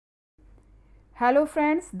Hello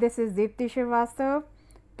friends, this is Deepti Srivastav,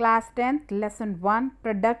 class 10th, lesson 1,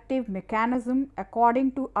 productive mechanism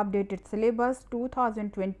according to updated syllabus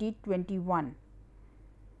 2020-21.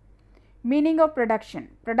 Meaning of production.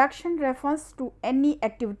 Production refers to any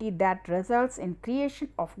activity that results in creation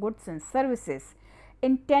of goods and services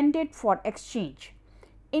intended for exchange.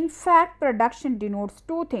 In fact, production denotes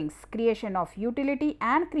two things: creation of utility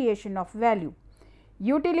and creation of value.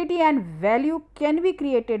 Utility and value can be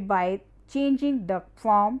created by changing the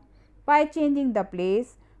form, by changing the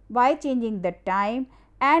place, by changing the time,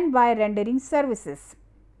 and by rendering services.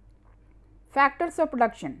 Factors of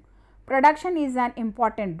production. Production is an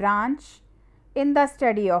important branch in the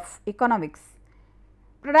study of economics.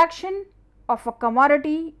 Production of a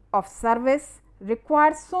commodity, of service,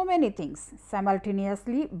 requires so many things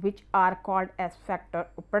simultaneously, which are called as factors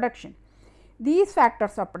of production. These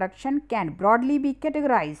factors of production can broadly be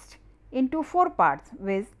categorized into four parts,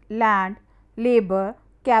 with land, labor,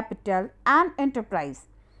 capital and enterprise.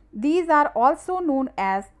 These are also known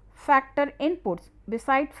as factor inputs.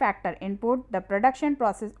 Besides factor input, the production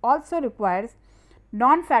process also requires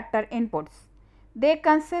non-factor inputs. They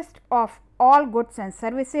consist of all goods and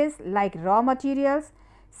services like raw materials,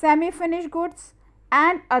 semi-finished goods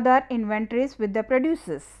and other inventories with the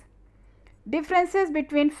producers. Differences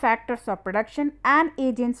between factors of production and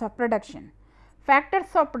agents of production. Factors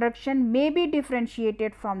of production may be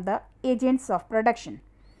differentiated from the agents of production.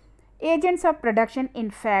 Agents of production in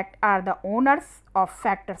fact are the owners of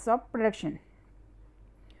factors of production.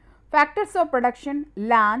 Factors of production: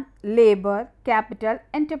 land, labor, capital,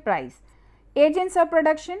 enterprise. Agents of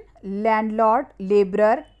production: landlord,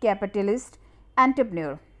 laborer, capitalist,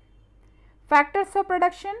 entrepreneur. Factors of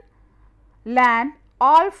production: land,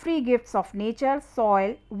 all free gifts of nature,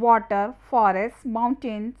 soil, water, forests,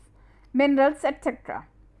 mountains, minerals, etc.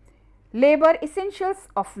 Labor, essentials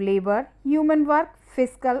of labor, human work,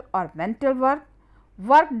 physical or mental work,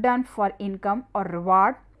 work done for income or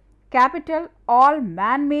reward. Capital, all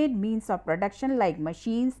man-made means of production like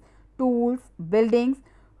machines, tools, buildings,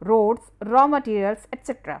 roads, raw materials,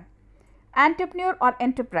 etc. Entrepreneur or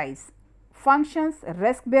enterprise, functions: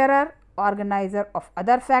 risk bearer, organizer of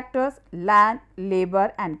other factors, land,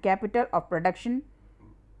 labor and capital of production,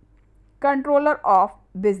 controller of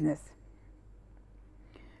business.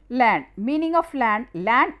 Land. Meaning of land.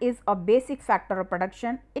 Land is a basic factor of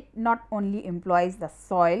production. It not only employs the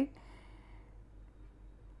soil,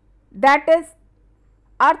 that is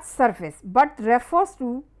earth's surface, but refers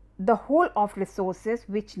to the whole of resources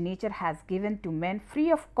which nature has given to men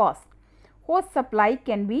free of cost, whose supply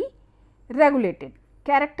can be regulated.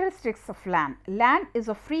 Characteristics of land. Land is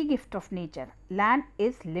a free gift of nature. Land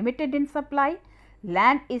is limited in supply.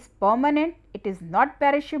 Land is permanent. It is not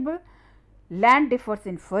perishable. Land differs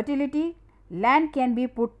in fertility. Land can be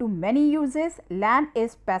put to many uses. Land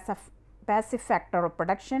is passive factor of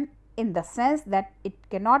production in the sense that it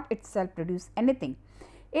cannot itself produce anything.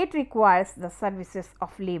 It requires the services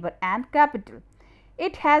of labor and capital.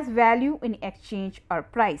 It has value in exchange or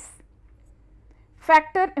price.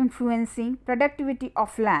 Factor influencing productivity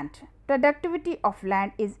of land. Productivity of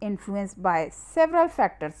land is influenced by several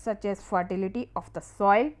factors such as fertility of the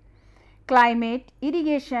soil, climate,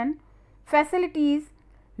 irrigation, facilities,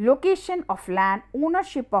 location of land,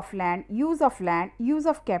 ownership of land, use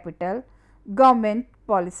of capital, government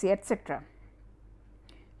policy, etc.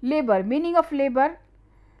 Labor. Meaning of labor.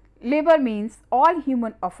 Labor means all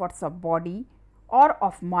human efforts of body or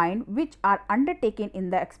of mind which are undertaken in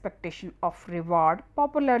the expectation of reward,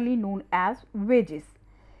 popularly known as wages.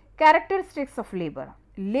 Characteristics of labor.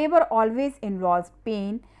 Labor always involves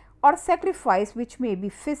pain or sacrifice which may be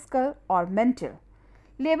physical or mental.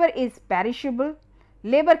 Labor is perishable.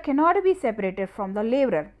 Labor cannot be separated from the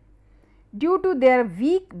laborer. Due to their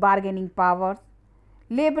weak bargaining power,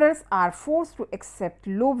 laborers are forced to accept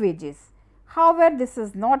low wages. However, this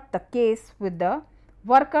is not the case with the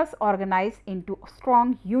workers organized into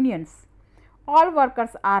strong unions. All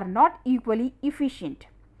workers are not equally efficient.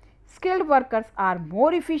 Skilled workers are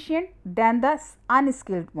more efficient than the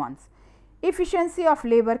unskilled ones. Efficiency of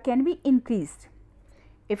labor can be increased.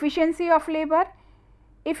 Efficiency of labor.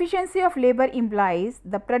 Efficiency of labor implies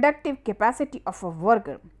the productive capacity of a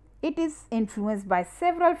worker. It is influenced by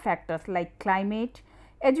several factors like climate,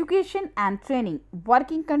 education and training,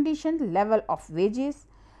 working conditions, level of wages,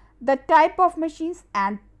 the type of machines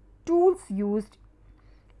and tools used,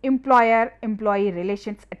 employer-employee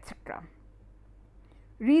relations, etc.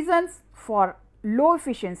 Reasons for low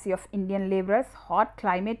efficiency of Indian laborers: hot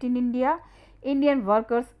climate in India. Indian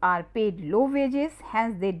workers are paid low wages,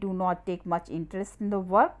 hence they do not take much interest in the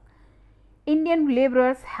work. Indian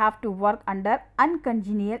laborers have to work under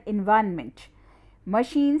uncongenial environment.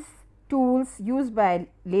 Machines, tools used by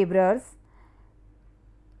laborers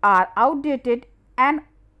are outdated and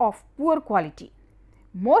of poor quality.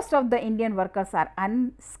 Most of the Indian workers are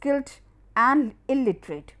unskilled and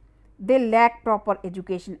illiterate. They lack proper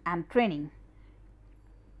education and training.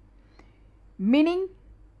 Meaning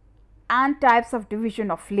and types of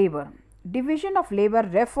division of labor. Division of labor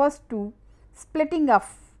refers to splitting of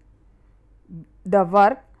the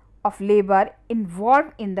work of labor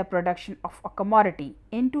involved in the production of a commodity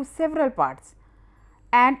into several parts,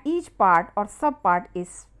 and each part or subpart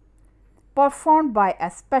is performed by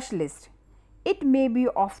a specialist. It may be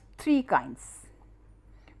of three kinds: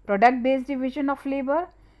 product based division of labor,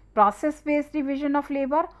 process based division of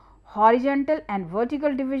labor, horizontal and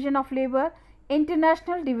vertical division of labor,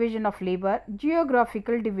 international division of labor,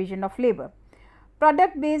 geographical division of labor.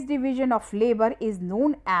 Product based division of labor is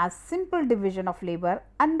known as simple division of labor.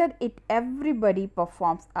 Under it, everybody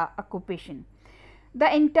performs a occupation.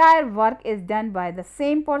 The entire work is done by the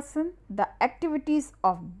same person. The activities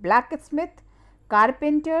of blacksmith,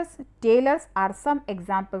 carpenters, tailors are some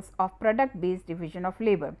examples of product based division of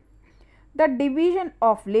labor. The division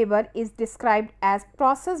of labor is described as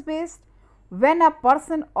process based when a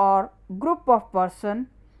person or group of persons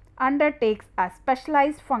undertakes a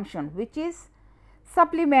specialized function which is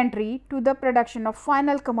supplementary to the production of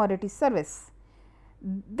final commodity service.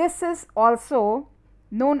 This is also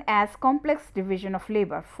known as complex division of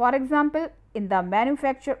labor. For example, in the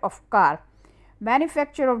manufacture of car,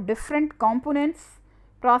 manufacture of different components,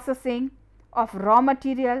 processing of raw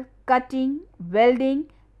material, cutting, welding,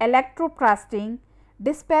 electrocasting,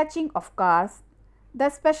 dispatching of cars, the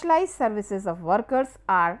specialized services of workers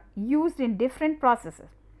are used in different processes.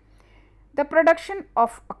 The production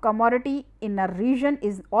of a commodity in a region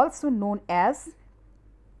is also known as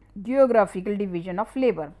geographical division of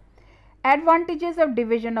labor. Advantages of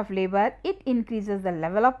division of labor: it increases the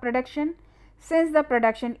level of production since the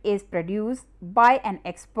production is produced by an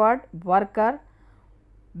expert worker.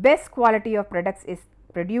 Best quality of products is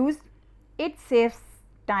produced. It saves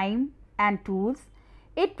time and tools.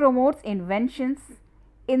 It promotes inventions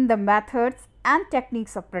in the methods and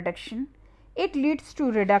techniques of production. It leads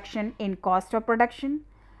to reduction in cost of production.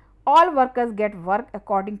 All workers get work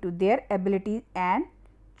according to their abilities and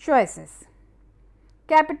choices.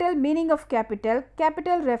 Capital. Meaning of capital: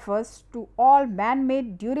 capital refers to all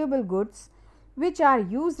man-made durable goods which are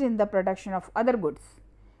used in the production of other goods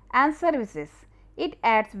and services. It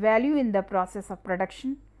adds value in the process of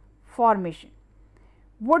production. Formation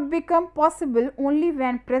would become possible only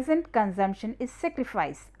when present consumption is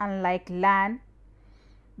sacrificed. Unlike land,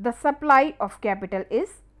 the supply of capital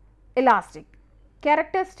is elastic.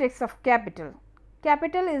 Characteristics of capital: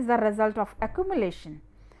 capital is the result of accumulation.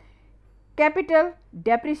 Capital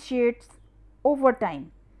depreciates over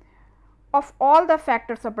time. Of all the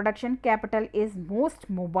factors of production, capital is most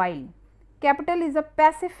mobile. Capital is a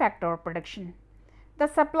passive factor of production. The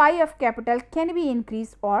supply of capital can be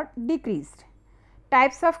increased or decreased.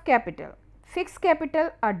 Types of capital: fixed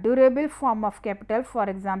capital, a durable form of capital, for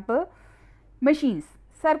example, machines.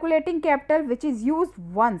 Circulating capital, which is used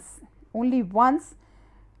once, only once,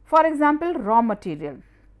 for example, raw material.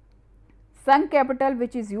 Sunk capital,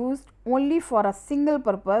 which is used only for a single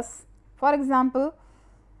purpose, for example,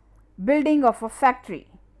 building of a factory.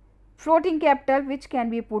 Floating capital, which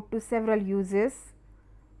can be put to several uses,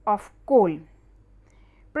 of coal.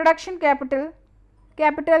 Production capital,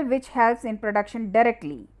 capital which helps in production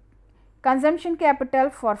directly. Consumption capital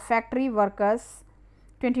for factory workers,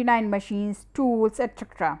 29 machines, tools,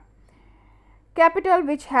 etc. Capital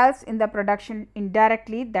which helps in the production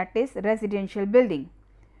indirectly, that is residential building.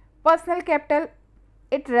 Personal capital,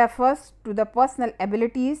 it refers to the personal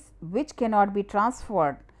abilities which cannot be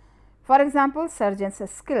transferred. For example, surgeon's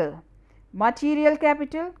skill. Material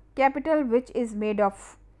capital, capital which is made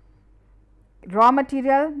of raw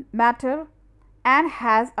material matter and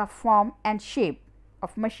has a form and shape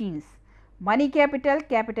of machines. Money capital,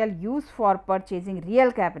 capital used for purchasing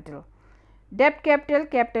real capital. Debt capital,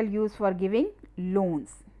 capital used for giving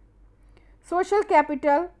loans. Social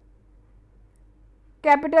capital,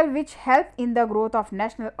 capital which helps in the growth of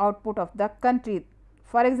national output of the country,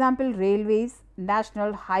 for example, railways,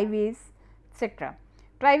 national highways, etc.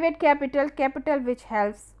 Private capital, capital which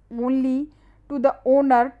helps only to the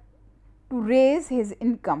owner to raise his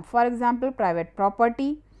income, for example, private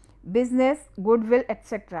property, business, goodwill,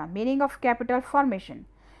 etc. Meaning of capital formation: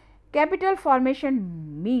 capital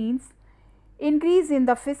formation means increase in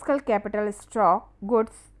the fiscal capital stock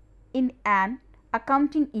goods in an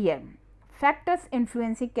accounting year. Factors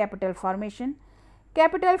influencing capital formation: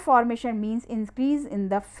 capital formation means increase in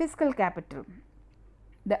the fiscal capital.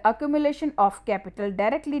 The accumulation of capital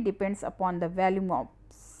directly depends upon the volume of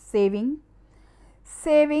saving.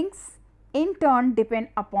 Savings in turn depend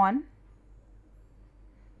upon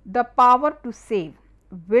the power to save,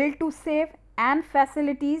 will to save and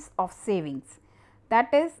facilities of savings,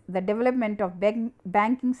 that is the development of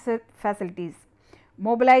banking facilities,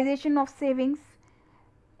 mobilization of savings,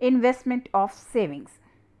 investment of savings.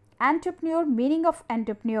 Entrepreneur, meaning of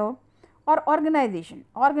entrepreneur or organization.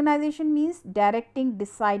 Organization means directing,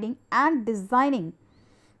 deciding and designing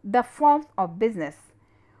the forms of business.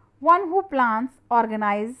 One who plans,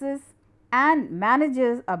 organizes and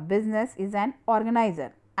manages a business is an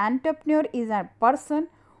organizer. Entrepreneur is a person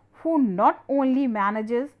who not only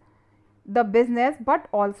manages the business but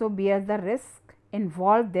also bears the risk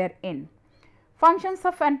involved therein. Functions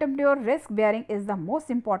of entrepreneur. Risk bearing is the most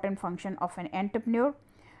important function of an entrepreneur.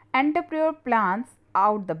 Entrepreneur plans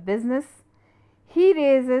out the business. He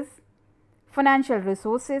raises financial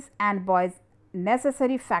resources and buys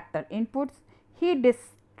necessary factor inputs. He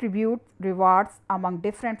distributes rewards among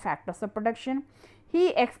different factors of production. He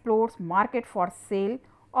explores market for sale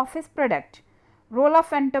of his product. Role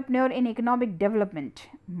of entrepreneur in economic development.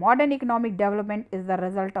 Modern economic development is the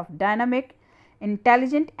result of dynamic,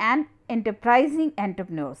 intelligent and enterprising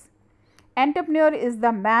entrepreneurs. Entrepreneur is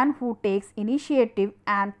the man who takes initiative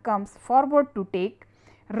and comes forward to take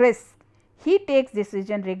risks. He takes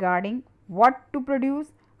decision regarding what to produce,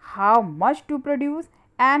 how much to produce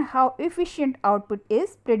and how efficient output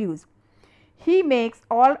is produced. He makes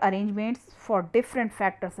all arrangements for different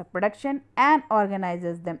factors of production and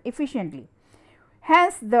organizes them efficiently.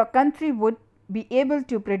 Hence, the country would be able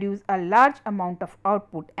to produce a large amount of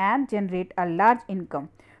output and generate a large income,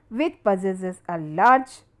 which possesses a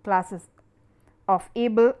large classes of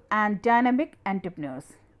able and dynamic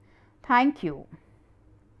entrepreneurs. Thank you.